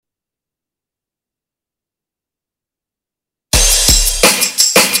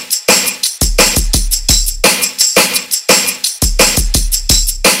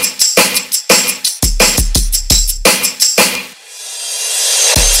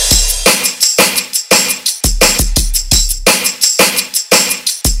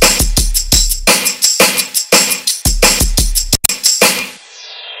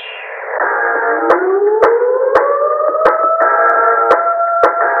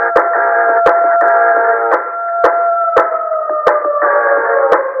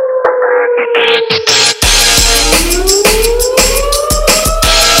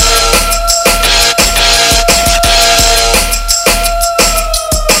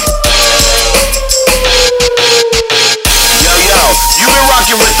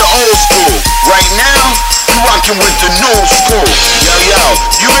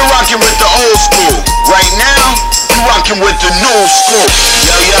the new school.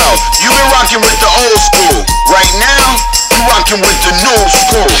 Yo, yo, you been rocking with the old school. Right now, you rocking with the new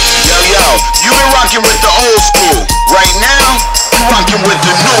school. Yo, yo, you been rocking with the old school. Right now, you rocking with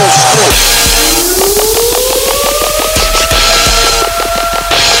the new school.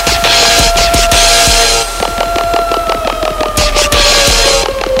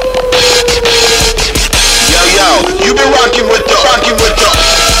 You been rocking with the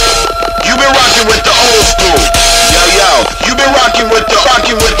you been rocking with the old school. Yo, yo, you been rocking with the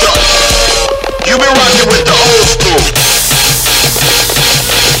you been rocking with the old school.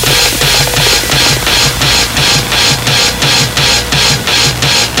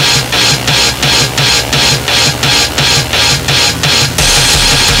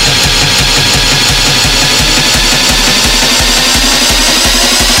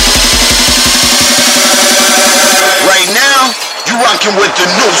 Rocking with the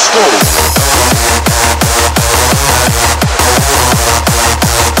new school.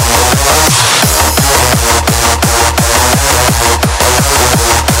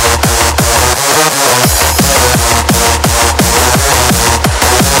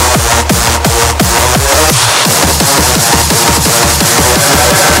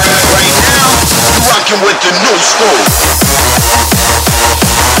 Right now, you rocking with the new school.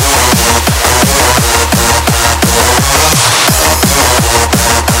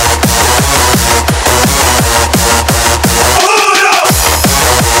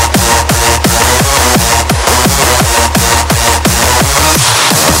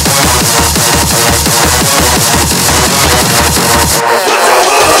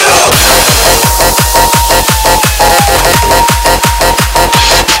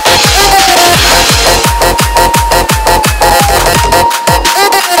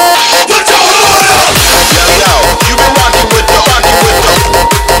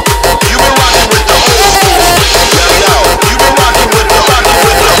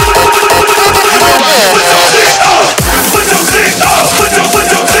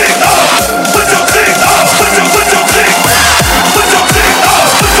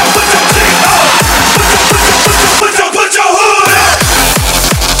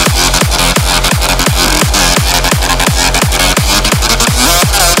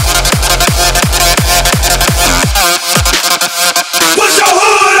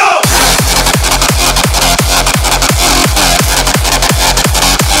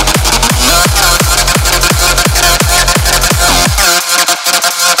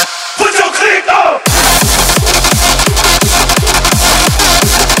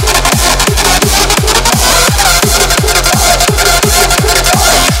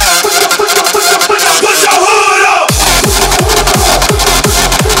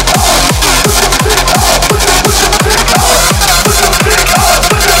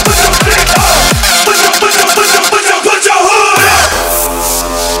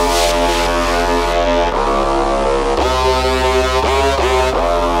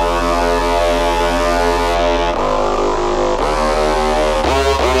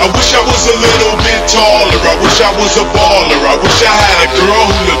 A little bit taller, I wish I was a baller. I wish I had a girl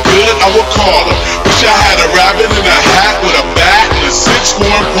who looked good, I would call her. Wish I had a rabbit in a hat with a bat and a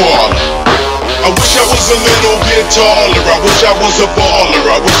 6-horn parlor. I wish I was a little bit taller, I wish I was a baller.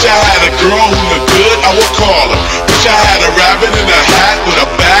 I wish I had a girl who looked good, I would call her. Wish I had a rabbit in a hat with a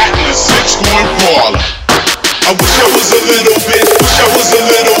bat and a 6-horn parlor. I wish I was a little bit, wish I was a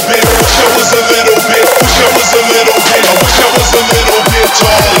little bit, wish I was a little bit, wish I was a little bit, I wish I was a little bit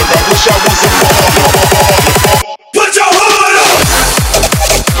taller, I wish I was a baller. Put your hood up!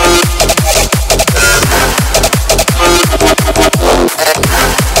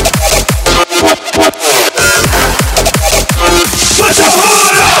 Put your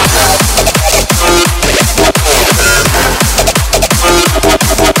hood up!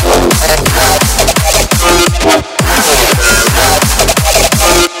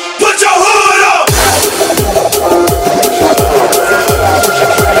 Put your hood up!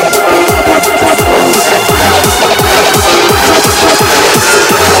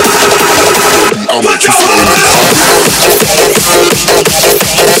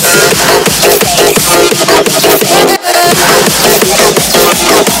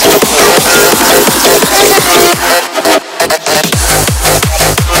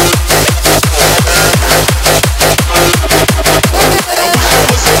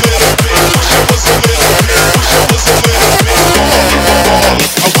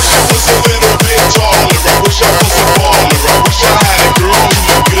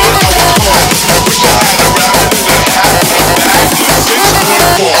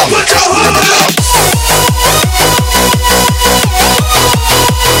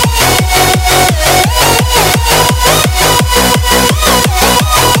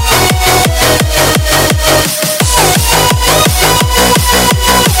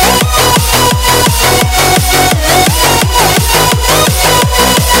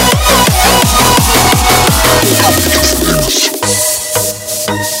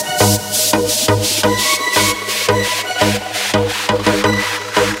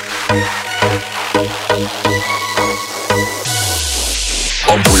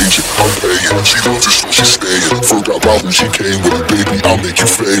 about who she came with. Baby, I'll make you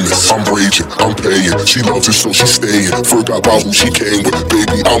famous. I'm raging, I'm paying. She loves it, so she's staying. Forgot about who she came with.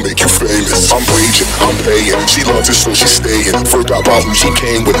 Baby, I'll make you famous. I'm raging, I'm paying. She loves it, so she's staying. Forgot about who she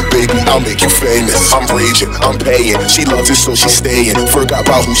came with. Baby, I'll make you famous. I'm raging, I'm paying. She loves it, so she's staying. Forgot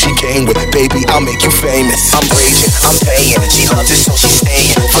about who she came with. Baby, I'll make you famous. I'm raging, I'm paying. She loves it, so she's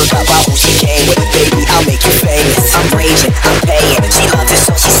staying. Forgot about who she came with. Baby, I'll make you famous. I'm raging, I'm paying. She loves it,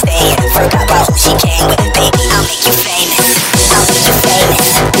 so she's staying. Forgot about who she came with. Baby, I'll make you famous. I'll make you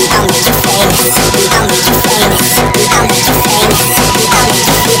famous. I'll make you famous. I'll make you famous. I'll make you famous.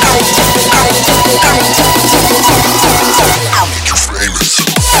 I'll make you famous.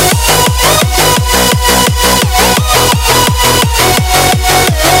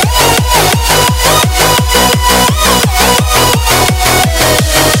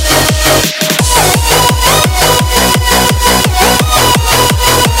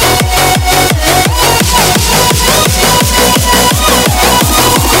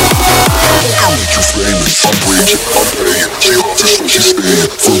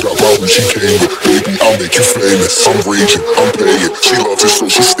 She came with, baby, I'll make you famous. I'm raging, I'm paying. She loves it, so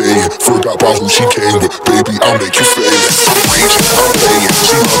she's staying. Forgot about who she came with, baby, I'll make you famous. I'm raging, I'm paying.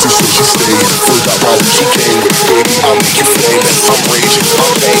 She loves it, so she's staying. Forgot about who she came with, baby, I'll make you famous. I'm raging,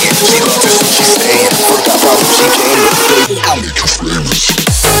 I'm paying. She loves it, so she's staying. Forgot about who she came with, baby, I'll make you famous.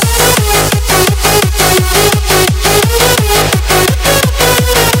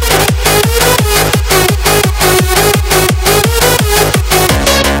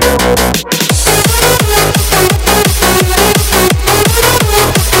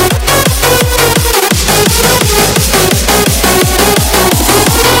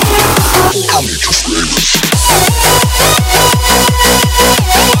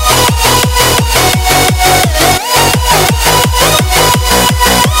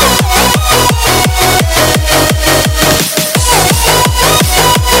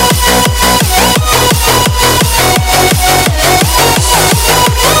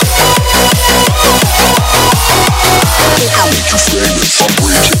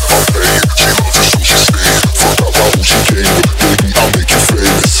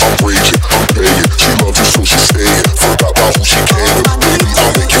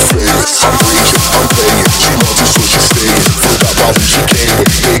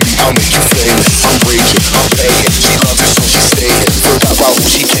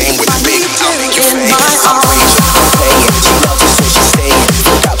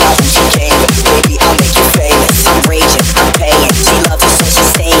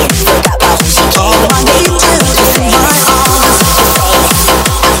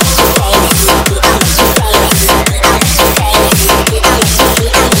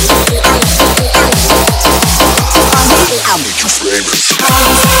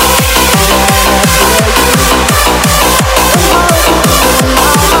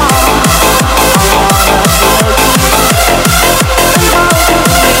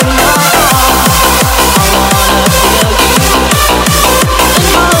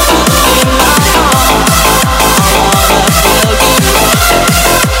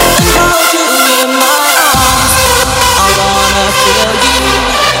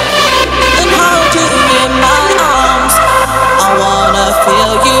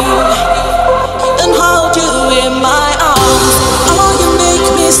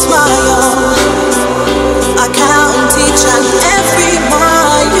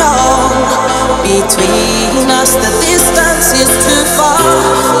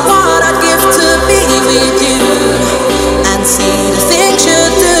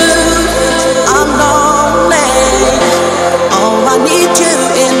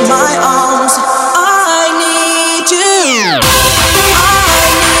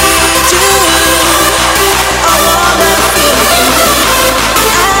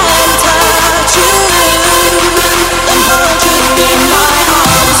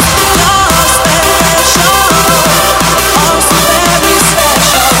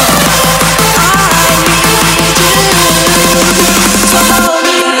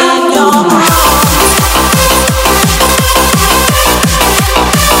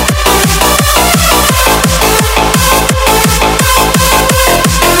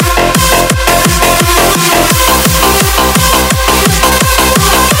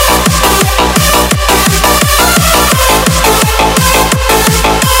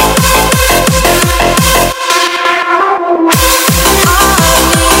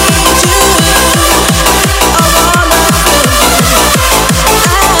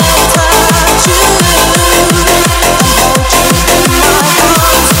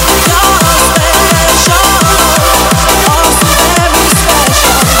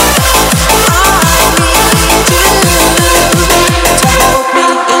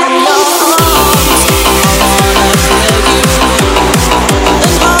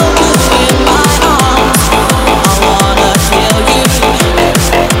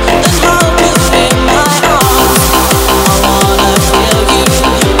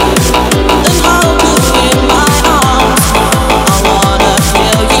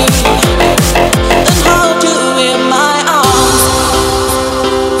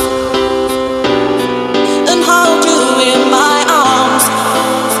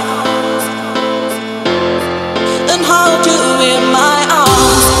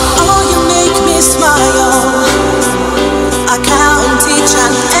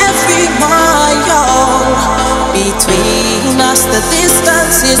 the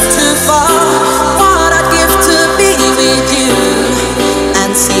distance is too far. What I'd give to be with you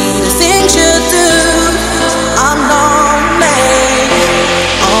and see the things you do. I'm lonely.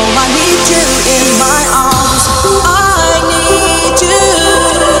 Oh, I need you in my arms. I need you.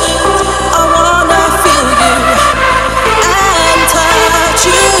 I wanna feel you and touch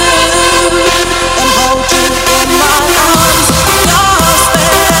you and hold you in my arms. You're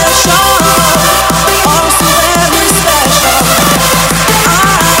special, oh so very special.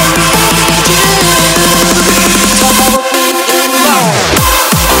 I need you.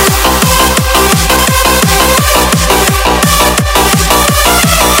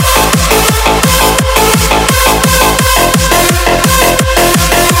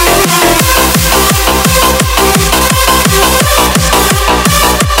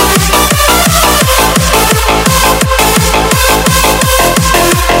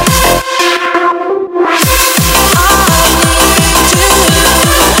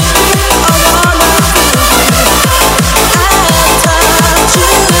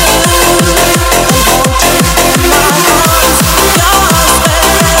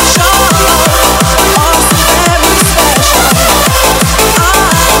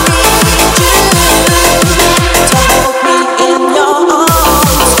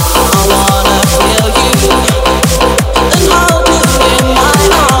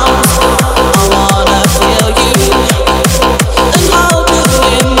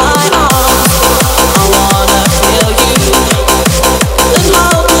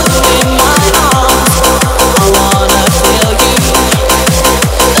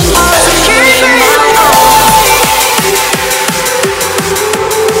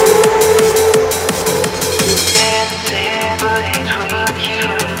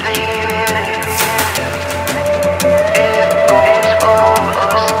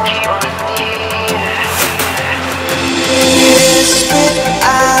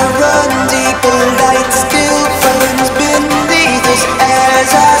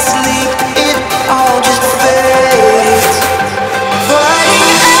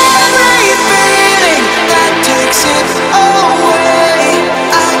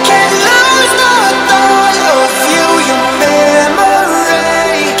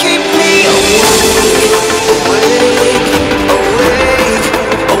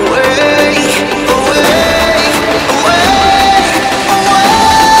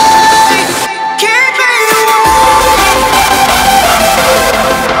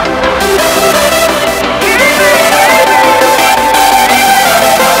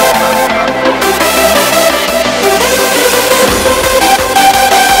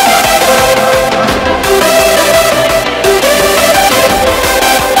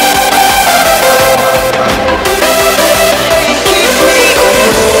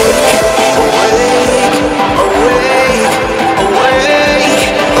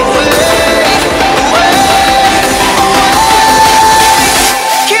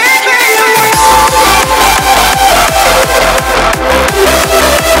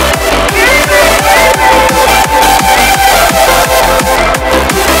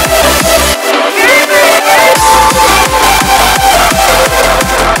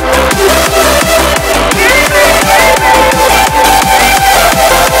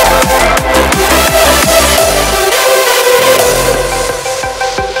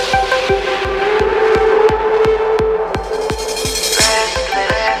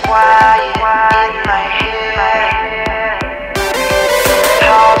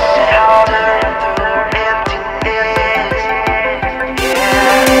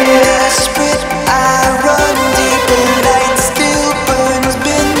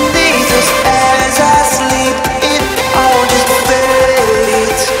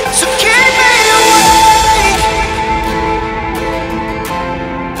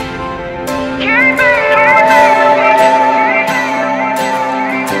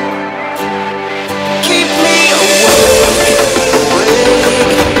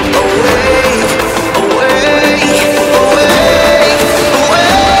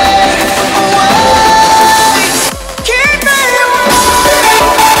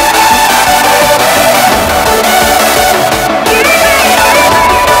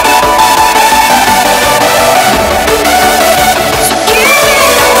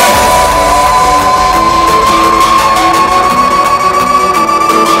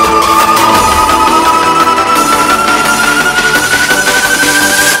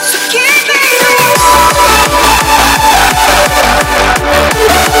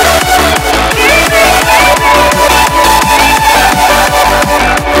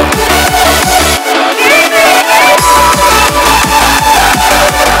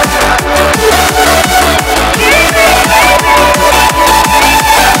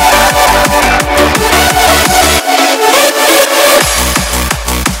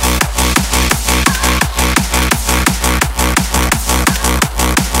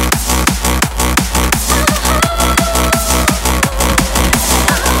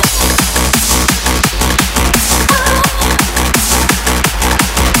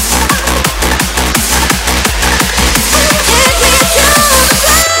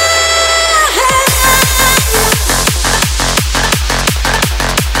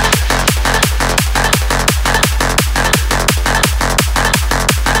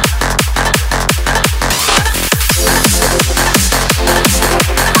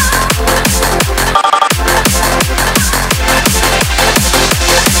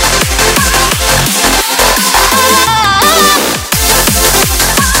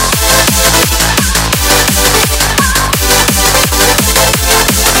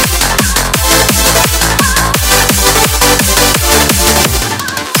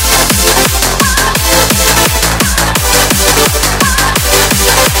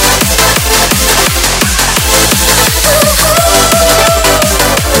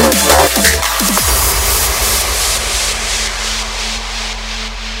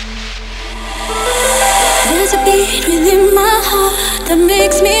 that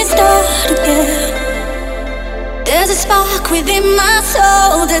makes me start again. There's a spark within my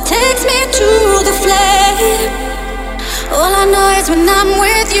soul that takes me to the flame. All I know is when I'm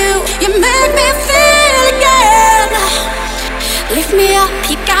with you, you make me feel again. Lift me up,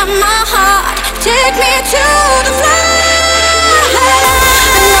 you got my heart, take me to the flame.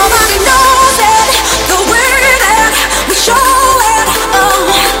 And nobody knows it the way that we show it.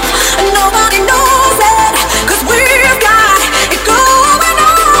 And nobody knows it, 'cause we've got it going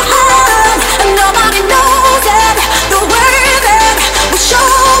on. And nobody knows it the way that we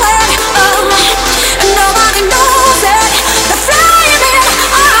show it. And nobody knows it, the flame in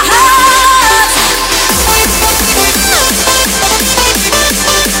our hearts.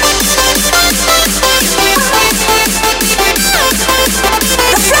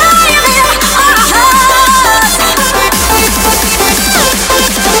 The flame in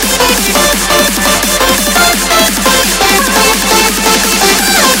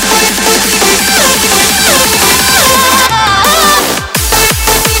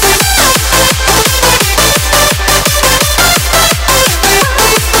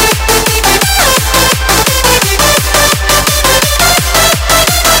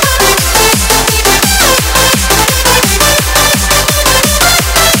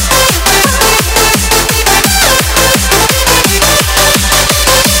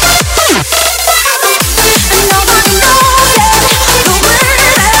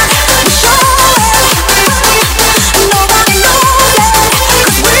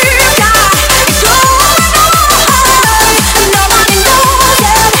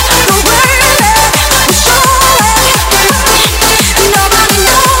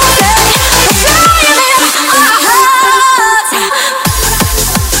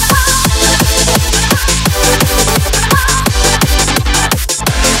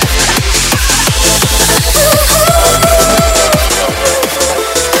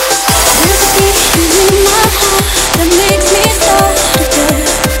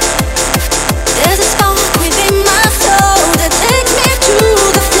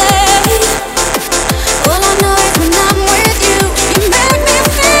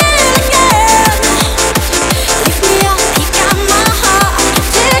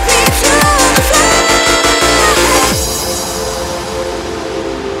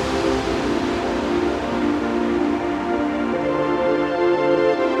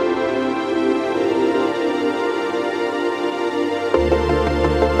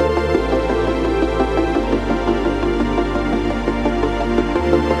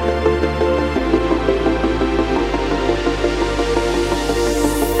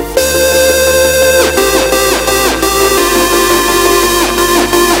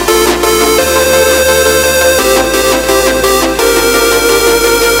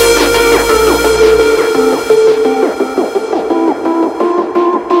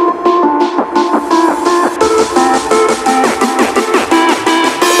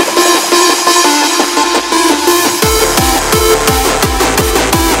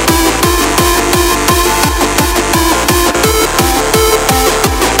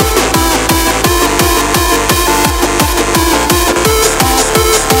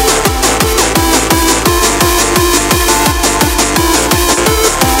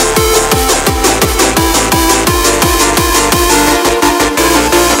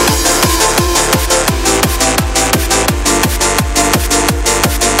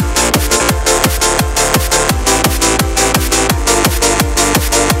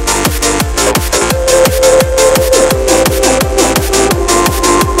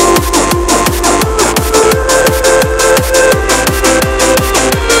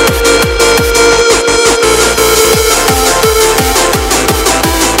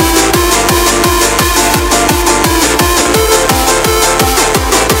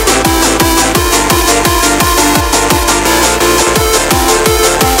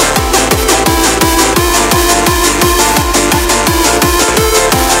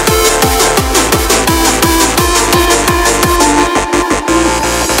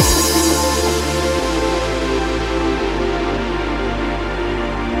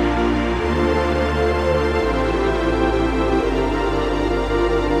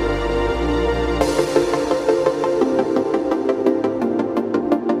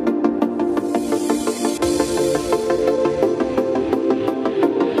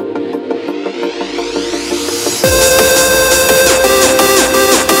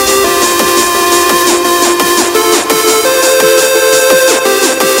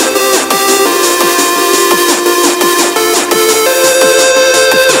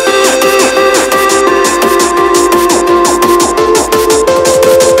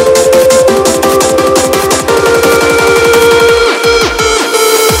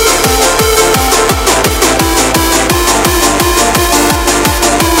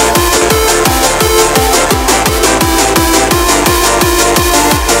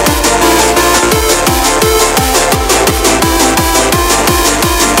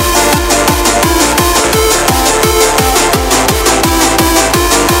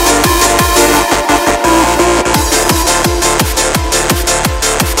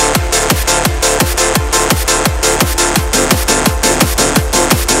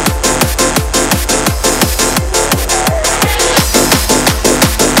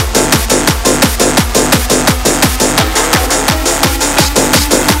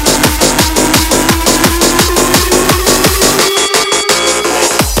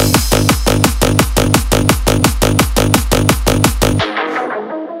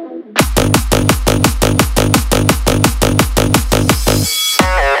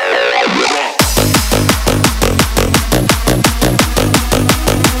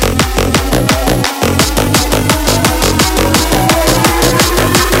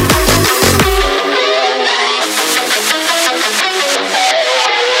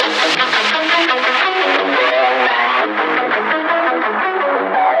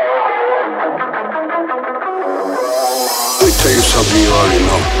tell you something you already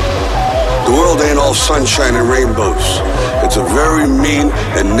know. The world ain't all sunshine and rainbows. It's a very mean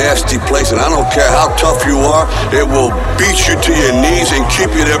and nasty place, and I don't care how tough you are, it will beat you to your knees and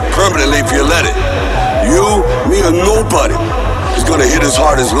keep you there permanently if you let it. You, me, or nobody is gonna hit as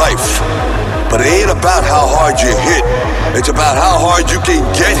hard as life. But it ain't about how hard you hit. It's about how hard you can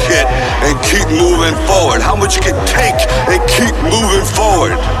get hit and keep moving forward. How much you can take and keep moving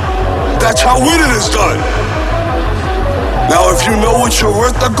forward. That's how winning is done. Now, if you know what you're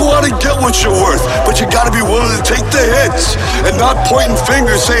worth, then go out and get what you're worth. But you gotta be willing to take the hits and not pointing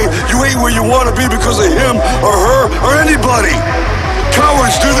fingers saying you ain't where you wanna be because of him or her or anybody.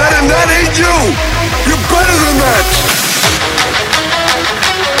 Cowards do that, and that ain't you. You're better than that.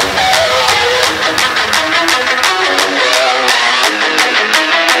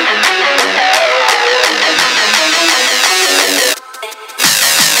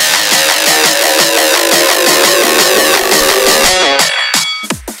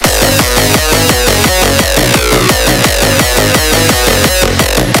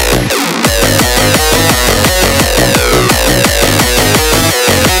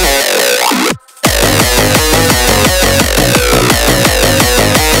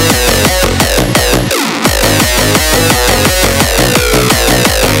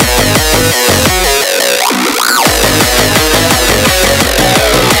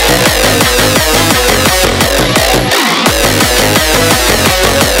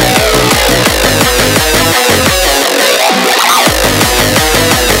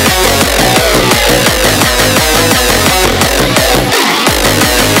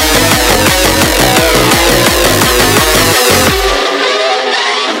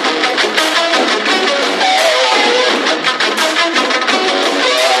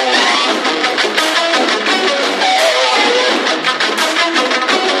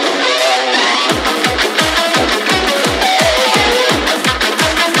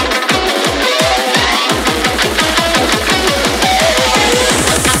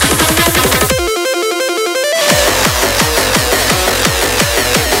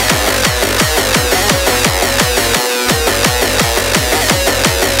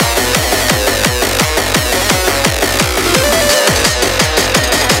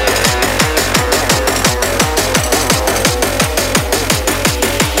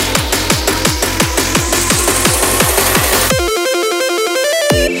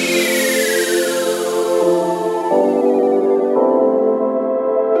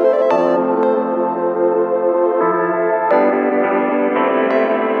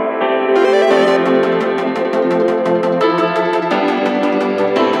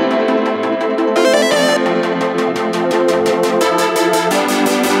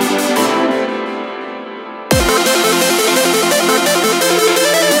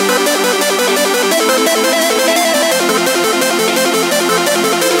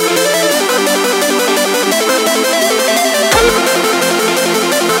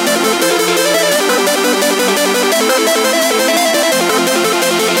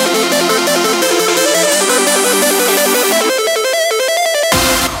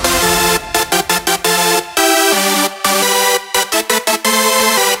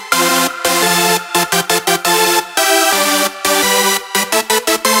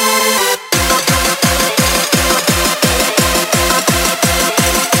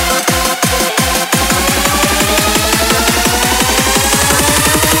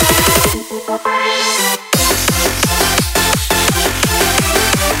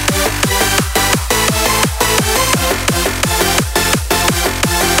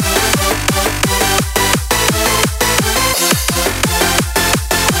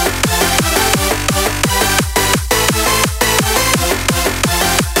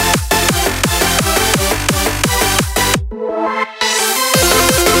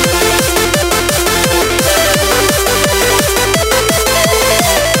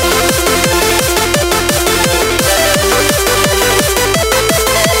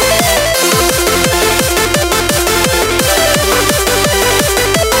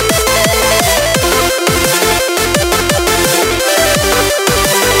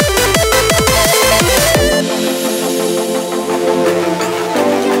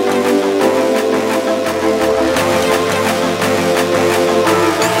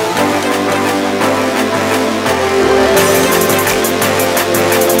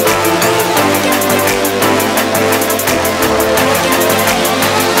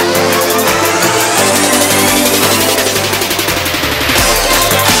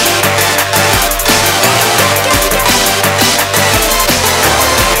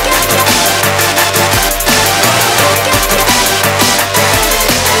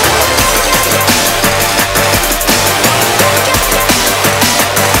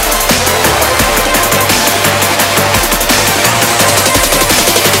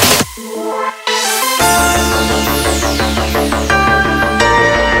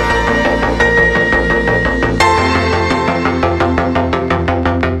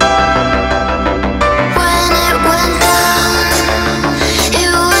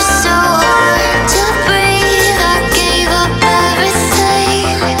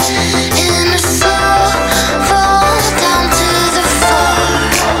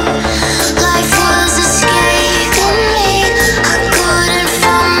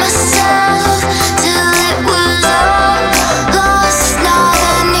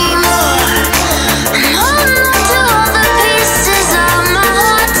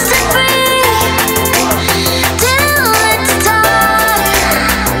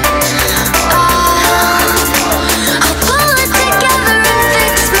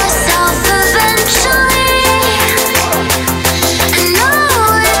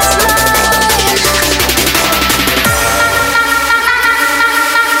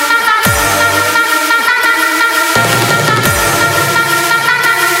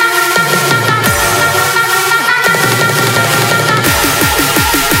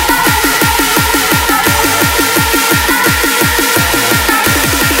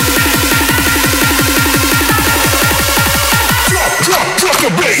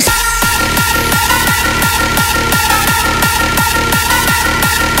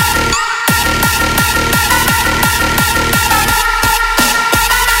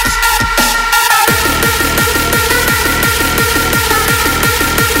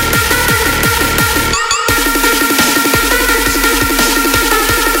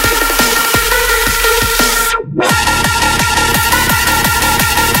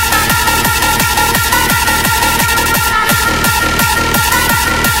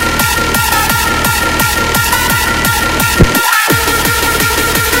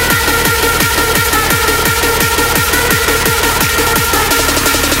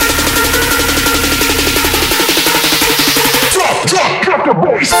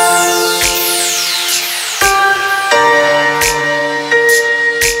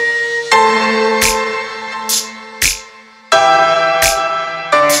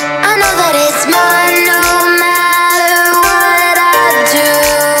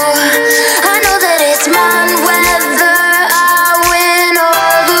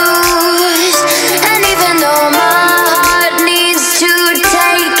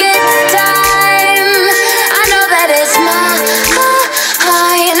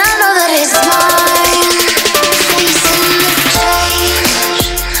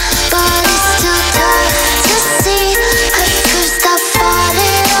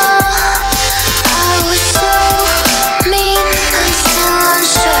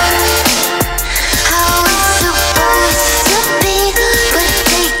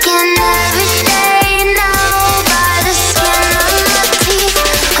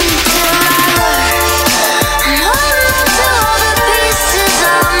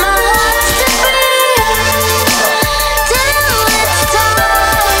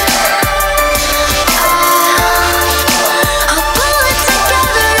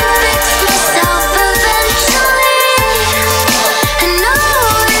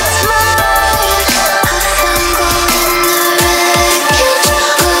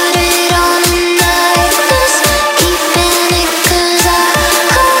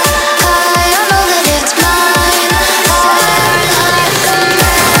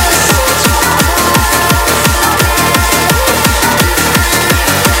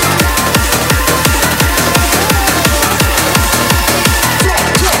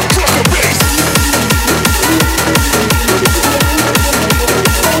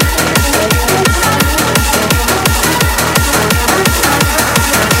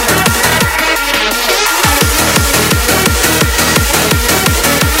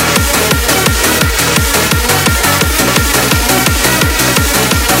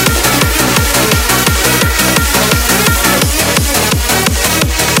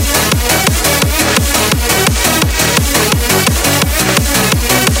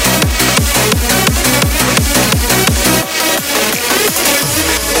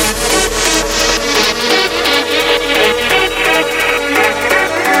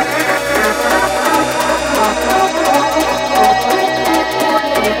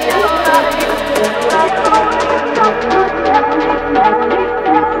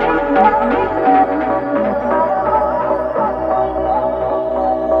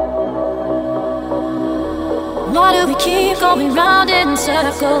 going round in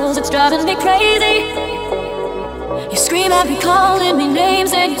circles, it's driving me crazy. You scream at me, calling me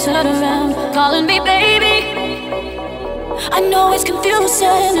names, and you turn around, calling me baby. I know it's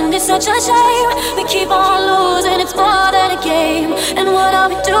confusing and it's such a shame. We keep on losing, it's more than a game. And what are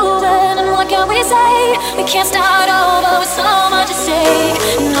we doing and what can we say? We can't start over with so much at stake.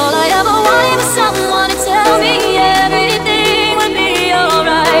 And all I ever wanted was someone to tell me everything would be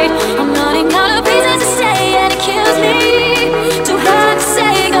alright. I'm running out of reasons to say and it kills me to have to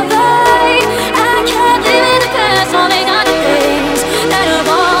say goodbye. I can't live in the past, holding on to things that have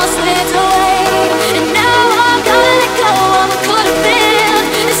all slipped away. And now I'm gonna let go of what could have been.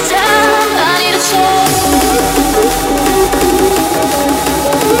 This time I need a change.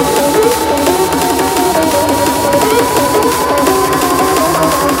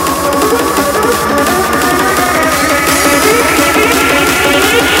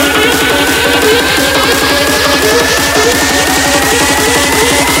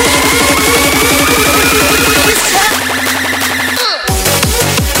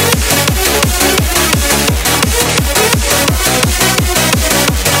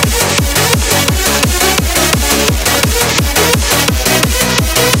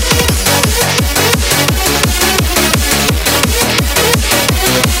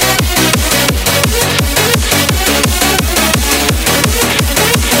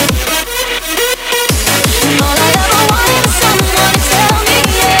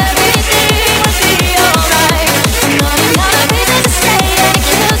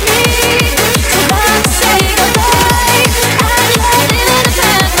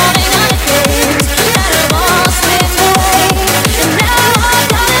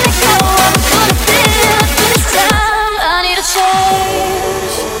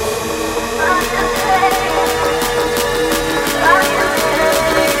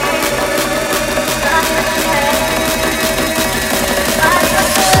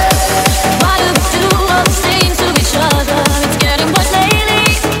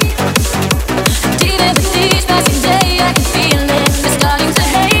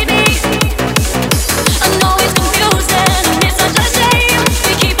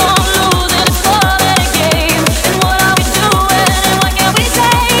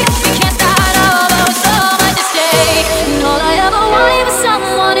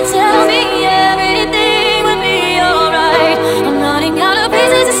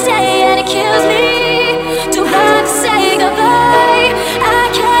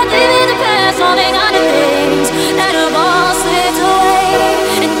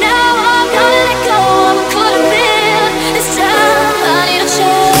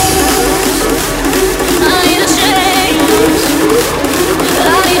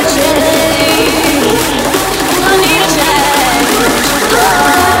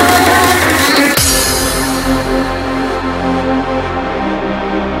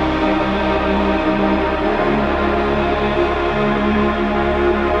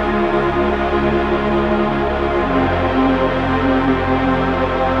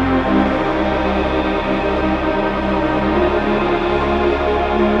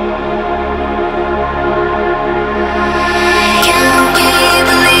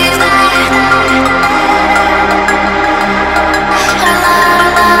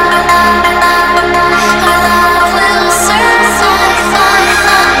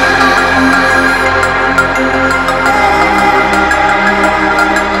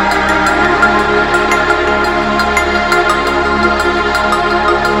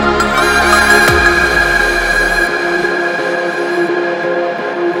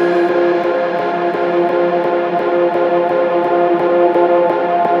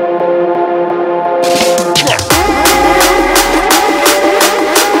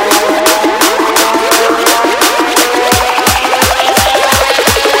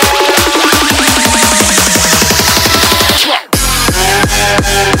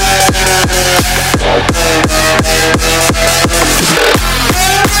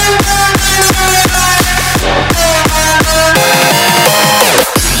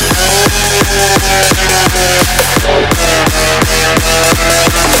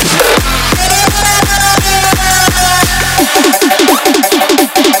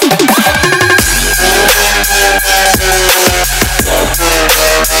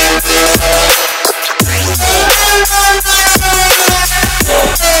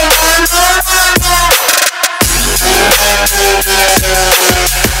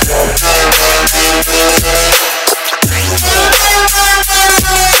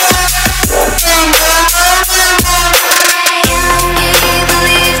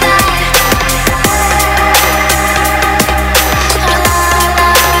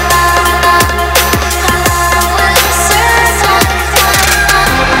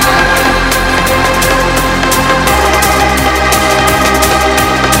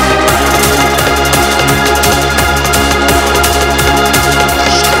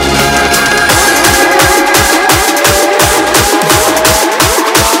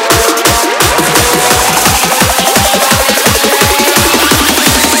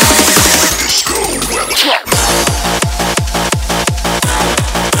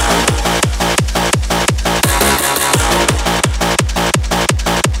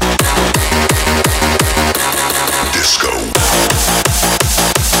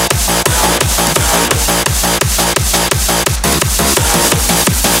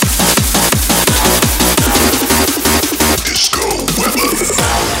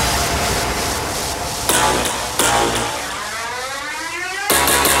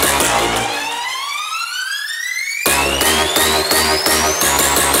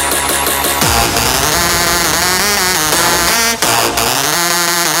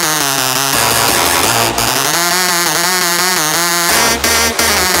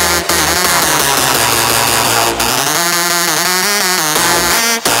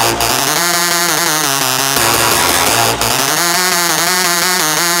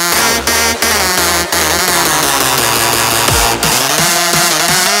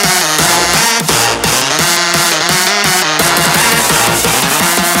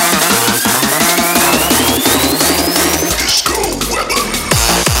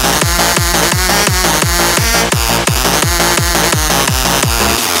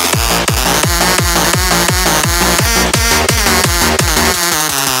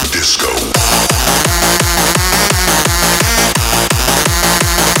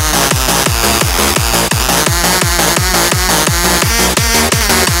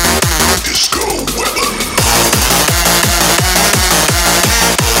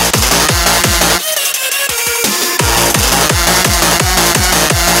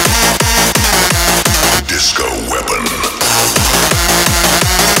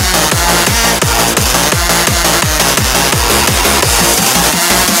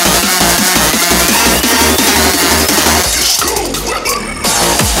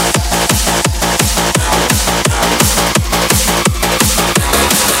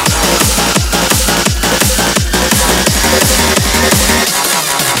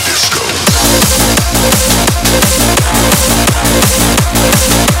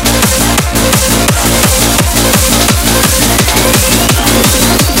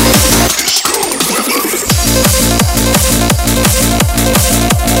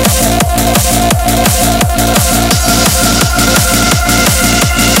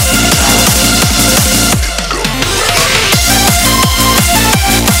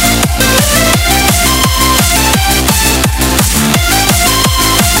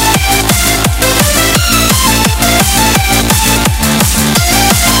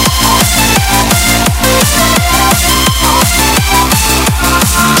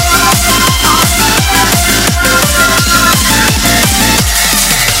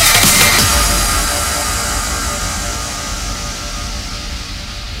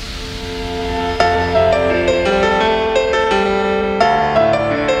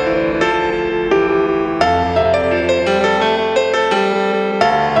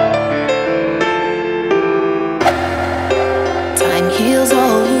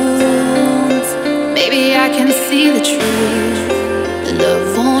 can see the truth. The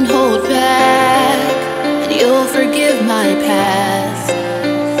love won't hold back, and you'll forgive my past.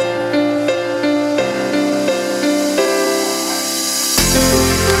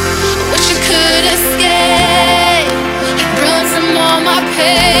 Wish you could escape and run from all my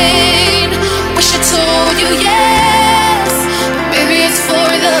pain. Wish I told you yes, but maybe it's for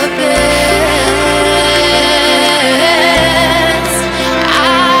the best.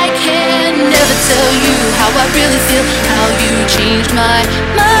 I can never tell you how I really feel, how you changed my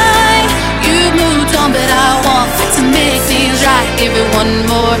mind. You moved on, but I want to make things right. Give it one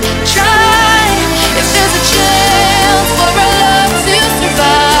more try. If there's a chance for our love to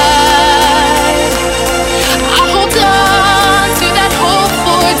survive, I hold on to that hope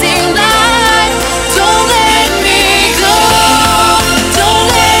for dear life. Don't let me go. Don't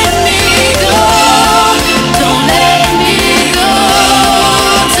let me go. Don't let me go.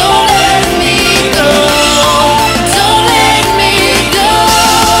 Don't let me go. Don't let me go.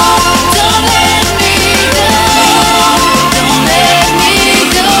 Don't let me go. Don't let me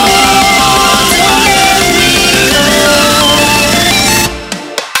go. Don't let me go.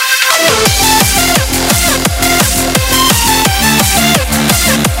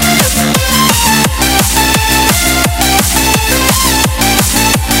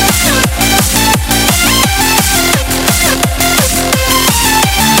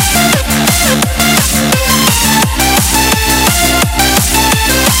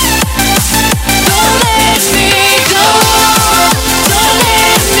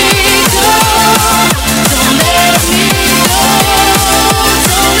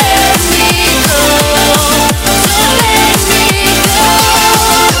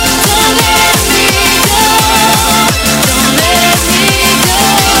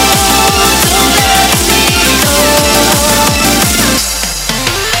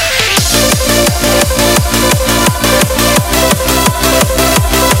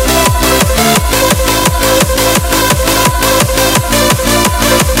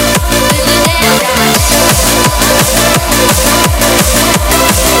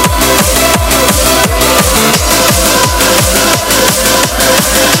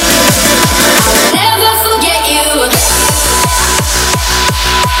 Never forget you.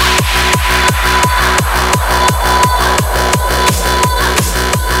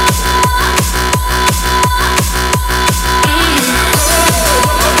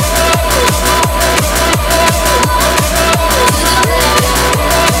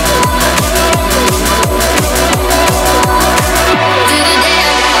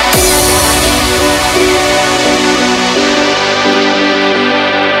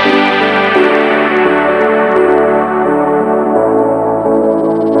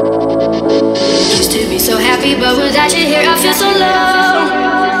 Used to be so happy, but without you here I feel so low.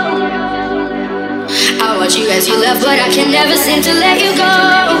 I watch you as you left, but I can never seem to let you go.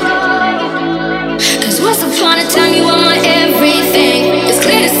 Cause once upon a time you were my everything. It's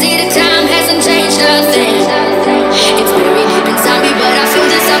clear to see that time hasn't changed a thing. It's buried deep inside me, but I feel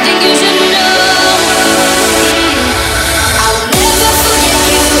there's something you should know. I will never forget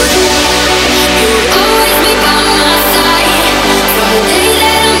you. You'll always be by my side. From the day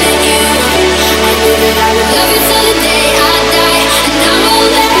that I met you, I knew that I would love you till the day I die. And I know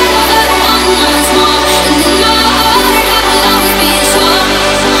that I'll hurt one once more, and in my heart I will always be strong.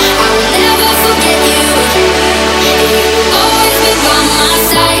 I will never forget you. You'll always be by my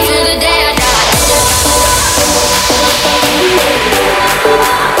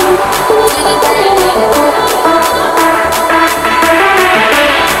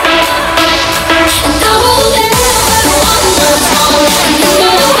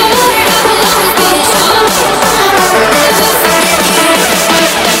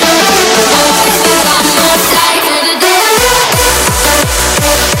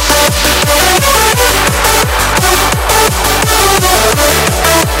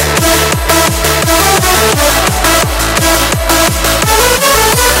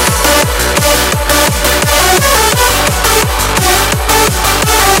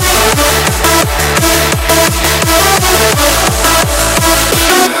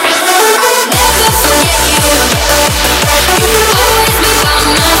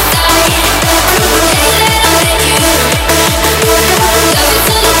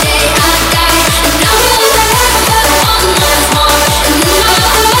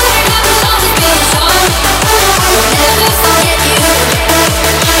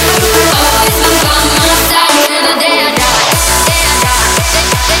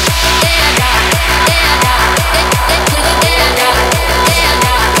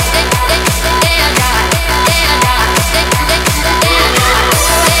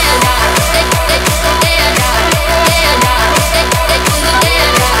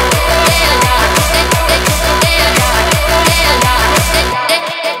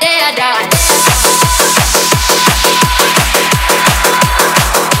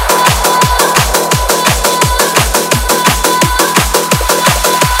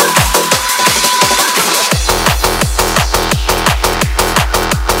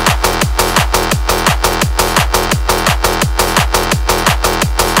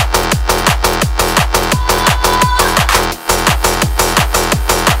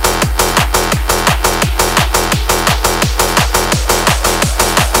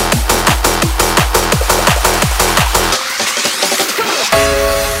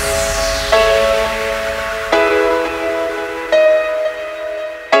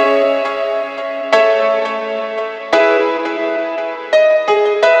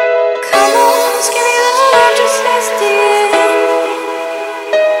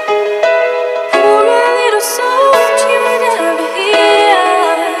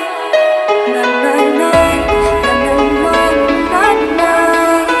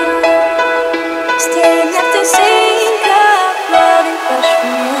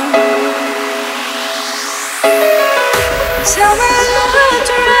Come and look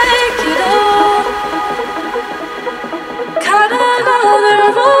regular. Cut all the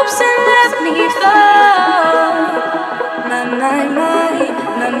ropes and let me fall. My.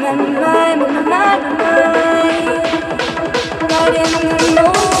 Right in the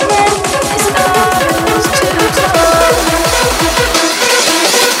moment, this hour is too tall.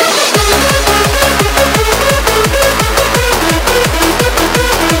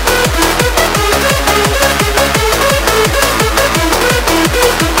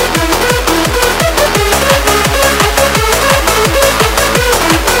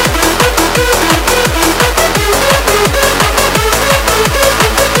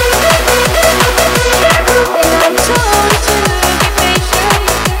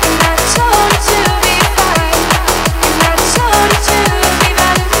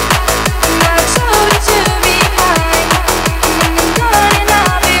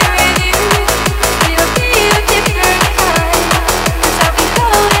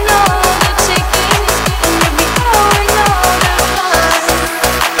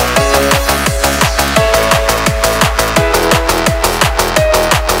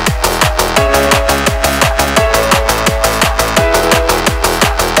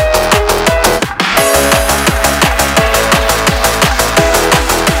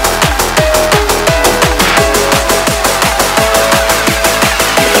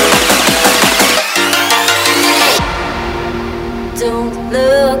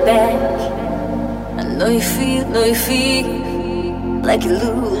 Like you're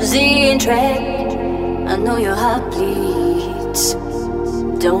losing track. I know your heart bleeds.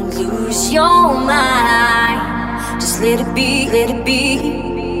 Don't lose your mind. Just let it be, let it be.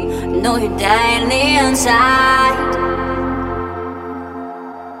 I know you're dying inside.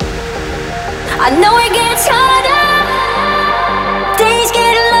 I know it gets harder. Days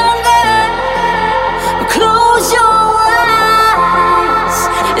get longer. But close your eyes.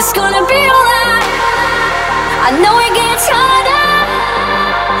 It's gonna be alright. I know it gets harder.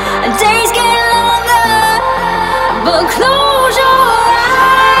 And days get longer, but close your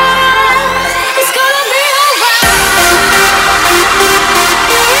eyes. It's gonna be alright.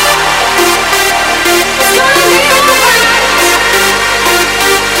 It's gonna be alright.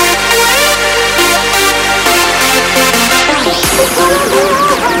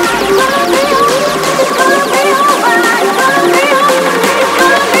 It's gonna be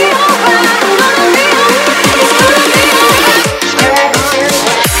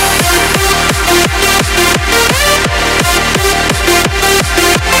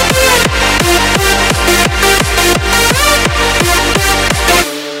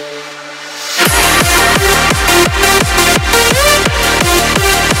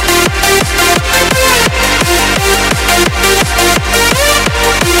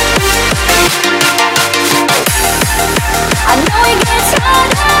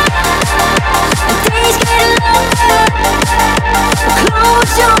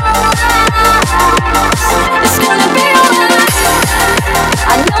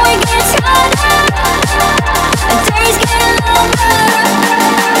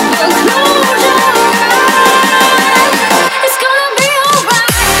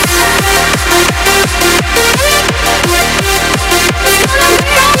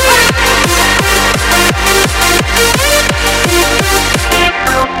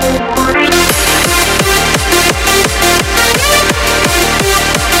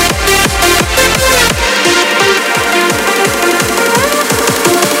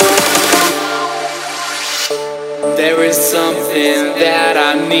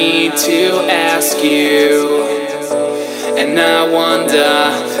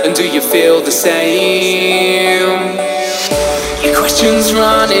Do you feel the same? Your questions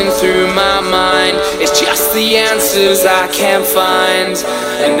running through my mind. It's just the answers I can't find.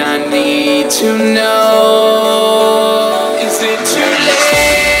 And I need to know, is it too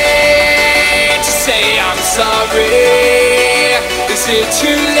late to say I'm sorry? Is it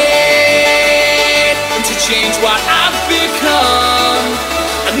too late to change what I've become?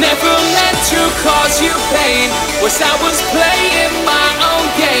 I never meant to cause you pain. Was I was playing my own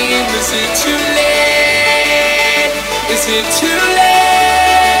game. Is it too late? Is it too late?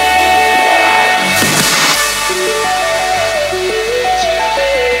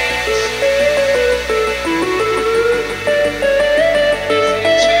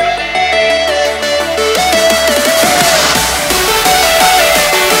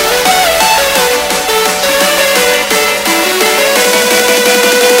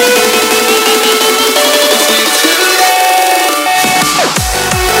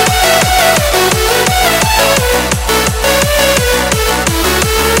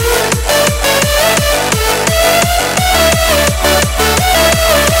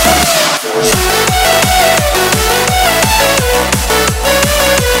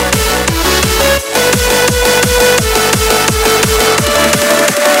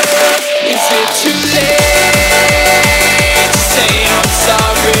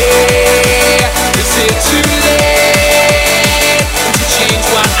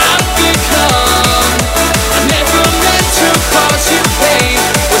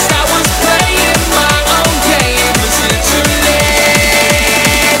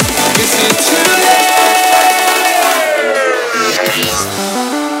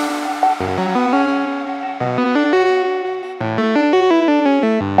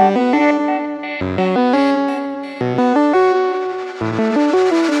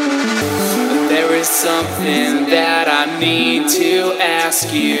 something that I need to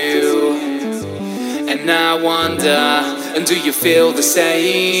ask you, and I wonder, do you feel the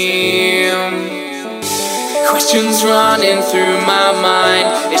same? Questions running through my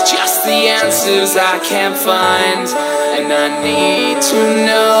mind, it's just the answers I can't find, and I need to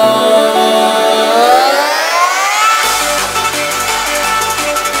know.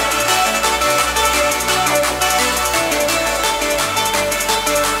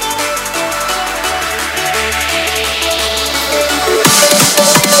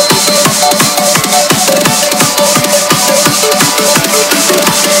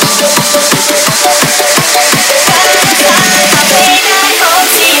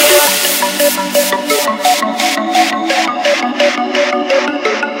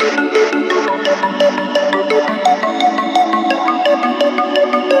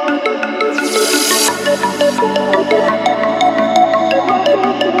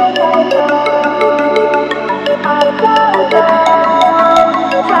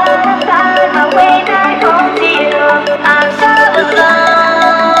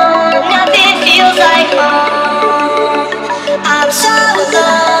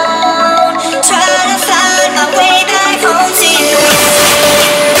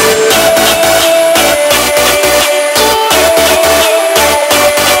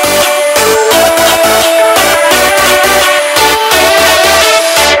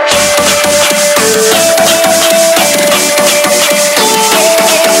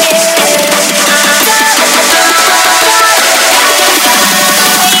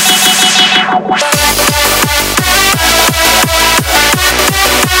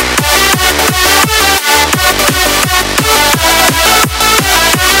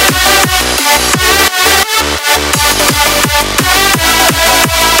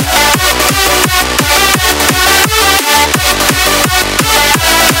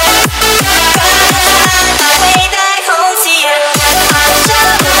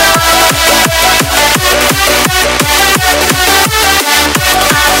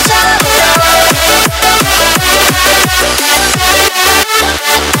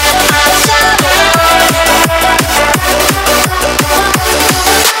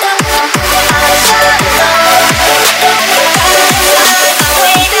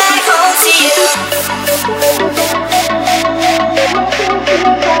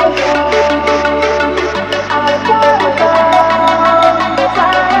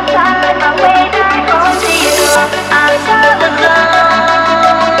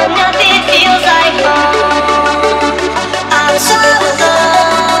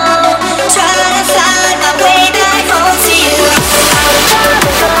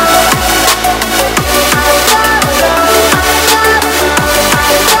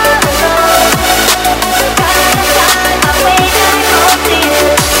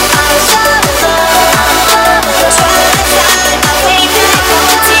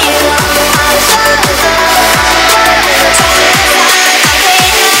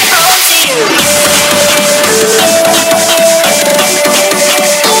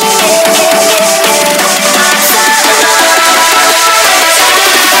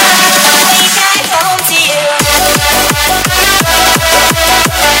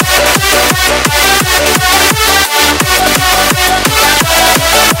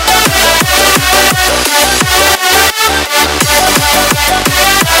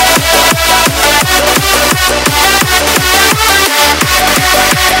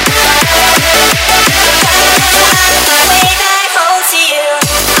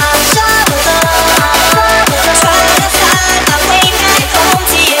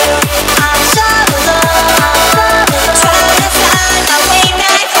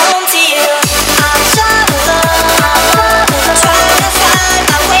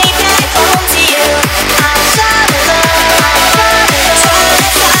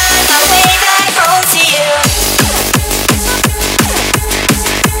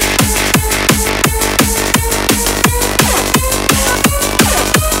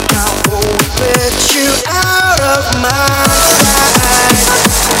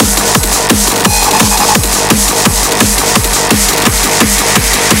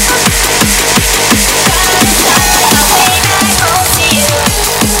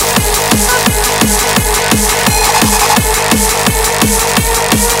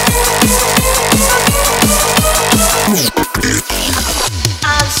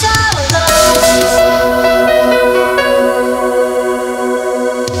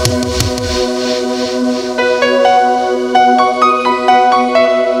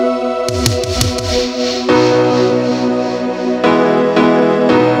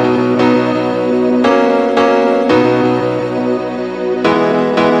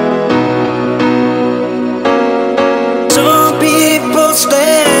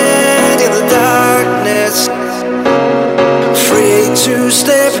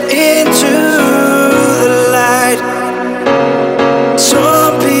 step into the light.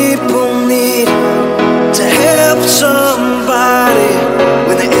 Some people need to help somebody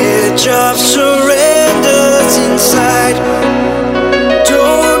when the edge of surrender's inside.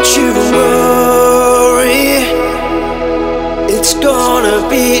 Don't you worry, it's gonna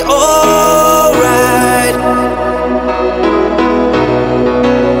be alright.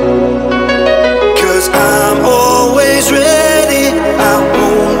 'Cause I'm always ready, I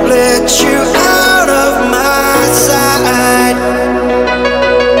won't let you out of my sight.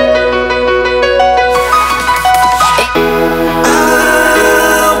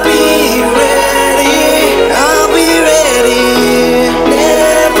 I'll be ready, I'll be ready.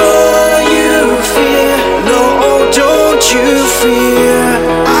 Never you fear, no, don't you fear.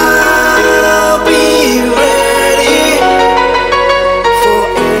 I'll be ready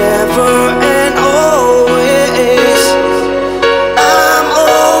forever and always. I'm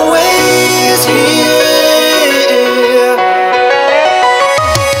always here.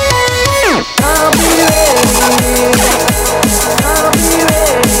 I'll be ready, I'll be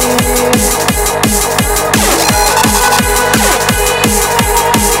ready.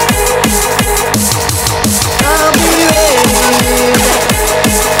 I'll be ready, I'll be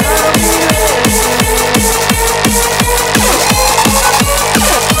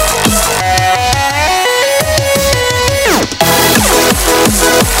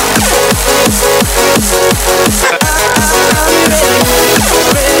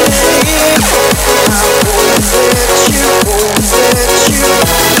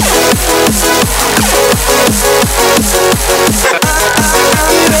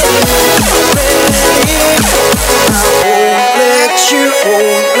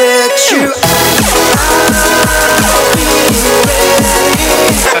won't let you. I'll be ready,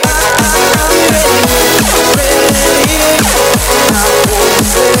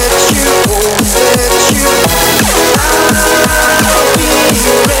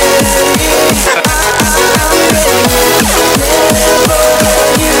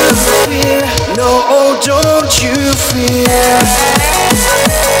 no, don't you fear.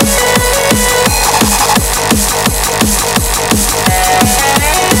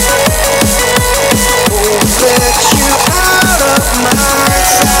 Won't let you out of my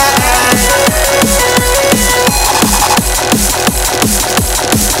sight.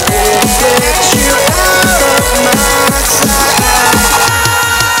 Won't let you out of my sight.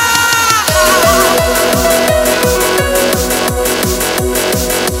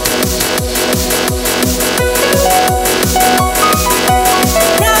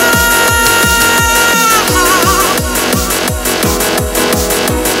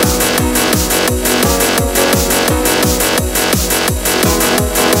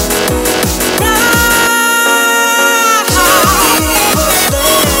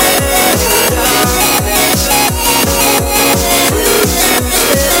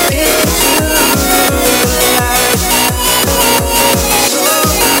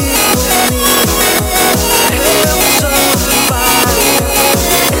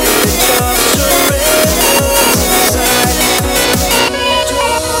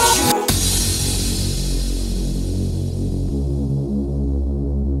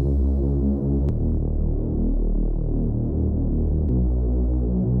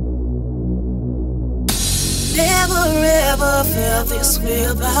 Never ever felt this way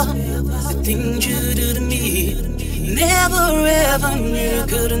about the things you do to me. Never ever knew you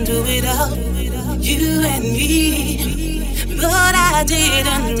couldn't do without you and me. But I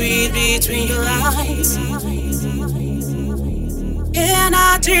didn't read between your lines, and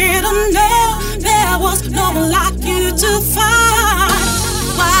I didn't know there was no one like you to find.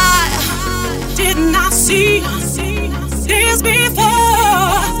 Why didn't I see this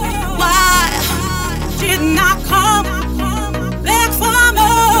before? Why didn't I come back for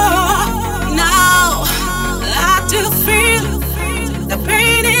more? Now I do feel the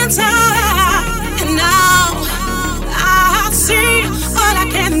pain inside, and now I see all I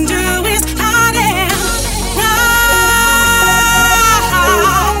can do is hide and cry.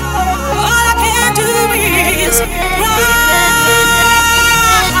 All I can do is cry.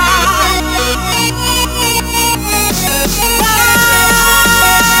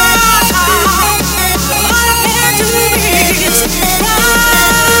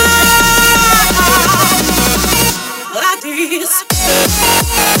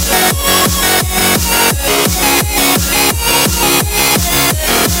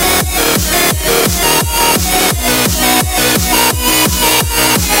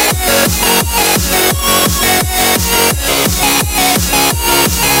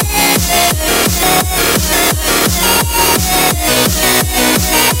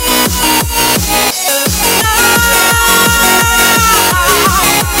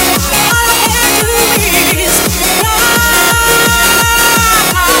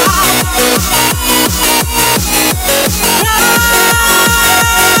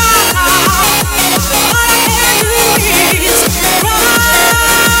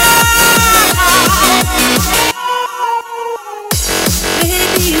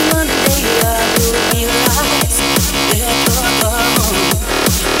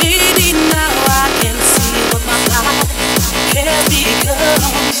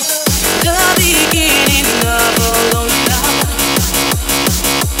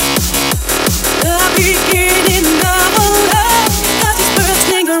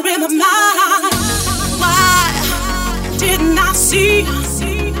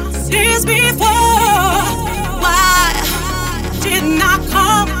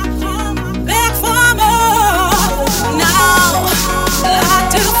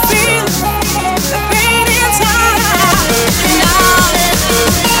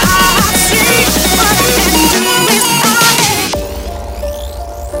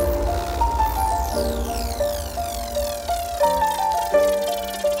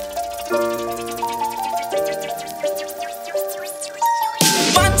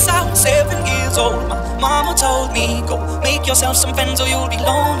 years old, my mama told me, go make yourself some friends or you'll be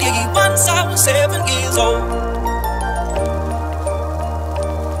lonely. Once I was 7 years old.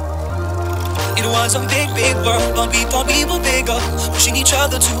 It was a big, big world, but we thought we were bigger. Pushing each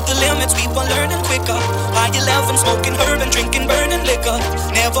other to the limits, we were learning quicker. By 11, smoking herb and drinking burning liquor.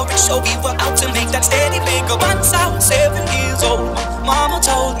 Never rich, so we were out to make that steady bigger. Once I was 7 years old, my mama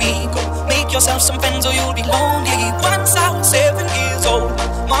told me, go make yourself some friends or you'll be lonely. Once I was 7 years old,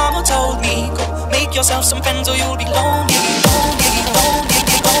 my mama told me, go make yourself some friends or you'll be lonely. Lonely, lonely,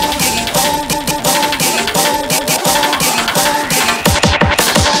 lonely, lonely.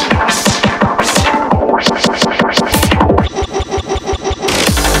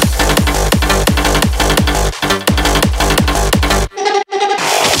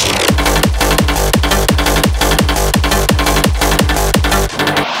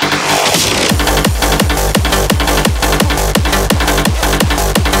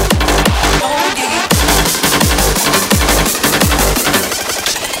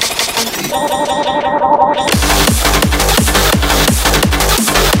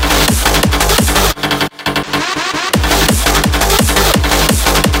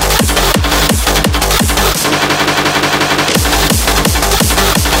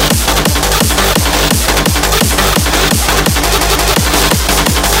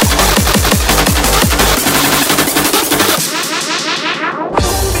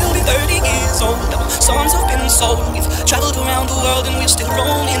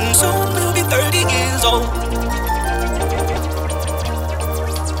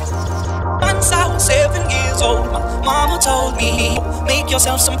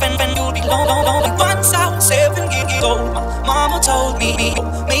 Yourself some friend, you'll be lonely. Once I was 7 years old, my mama told me,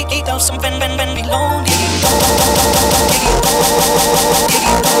 make yourself some friend, be lonely.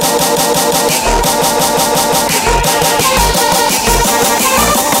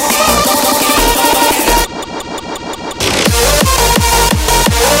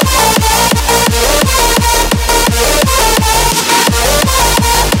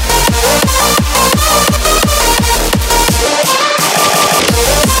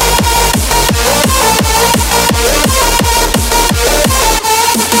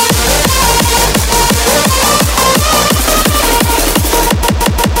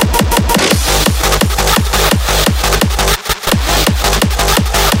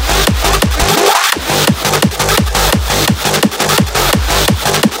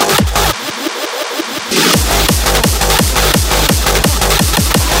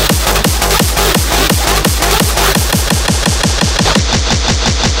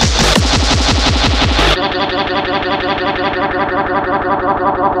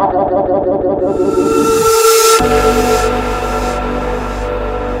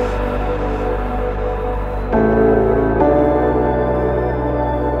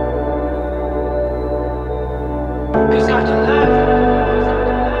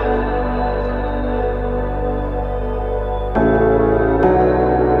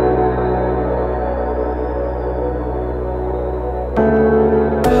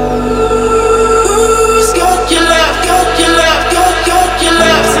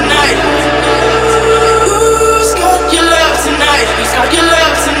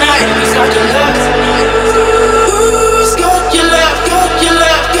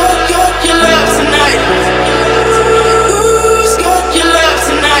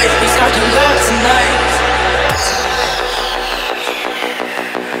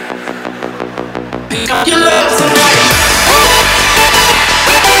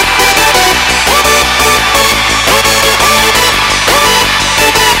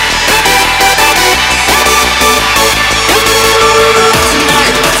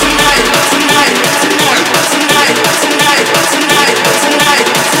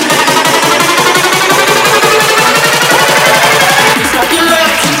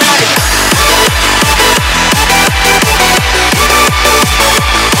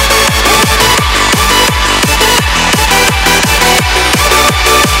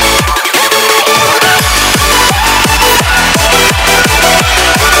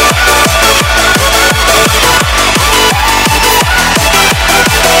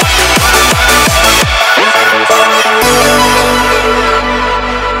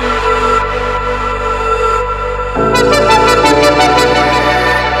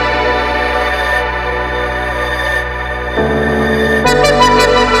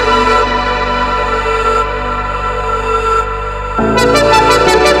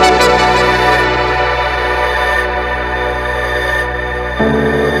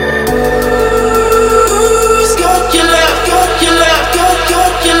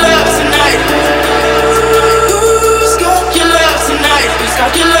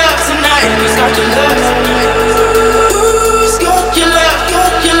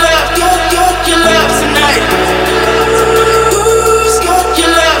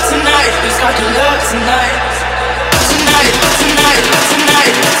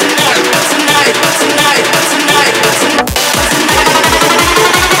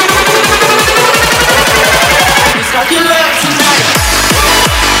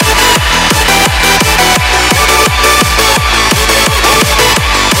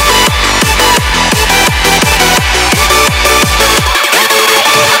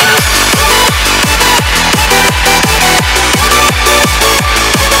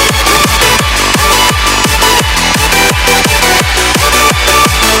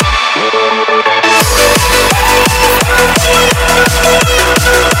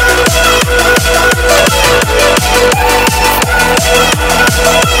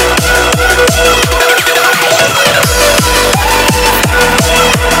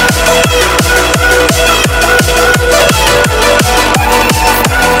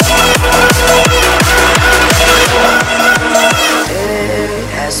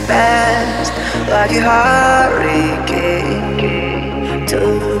 fast like a hurricane.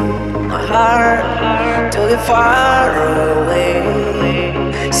 Took my heart, took it far away.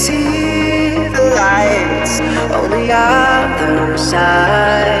 See the lights on the other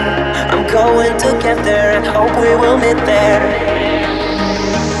side. I'm going to get there and hope we will meet there.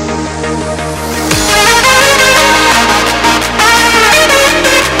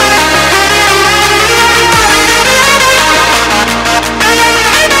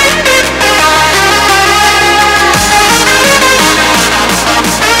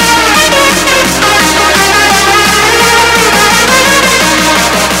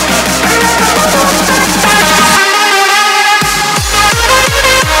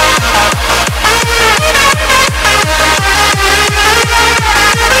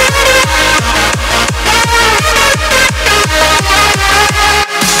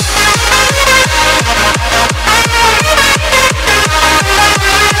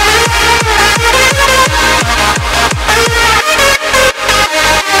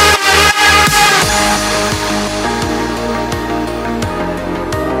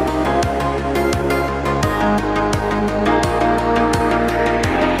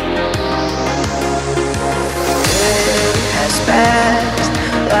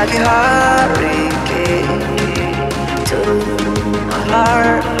 Like a hurricane, took my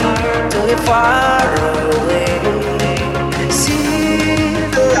heart, took it far away. See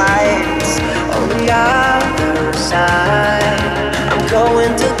the lights on the other side. I'm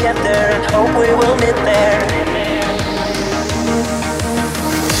going to get there and hope we will meet there.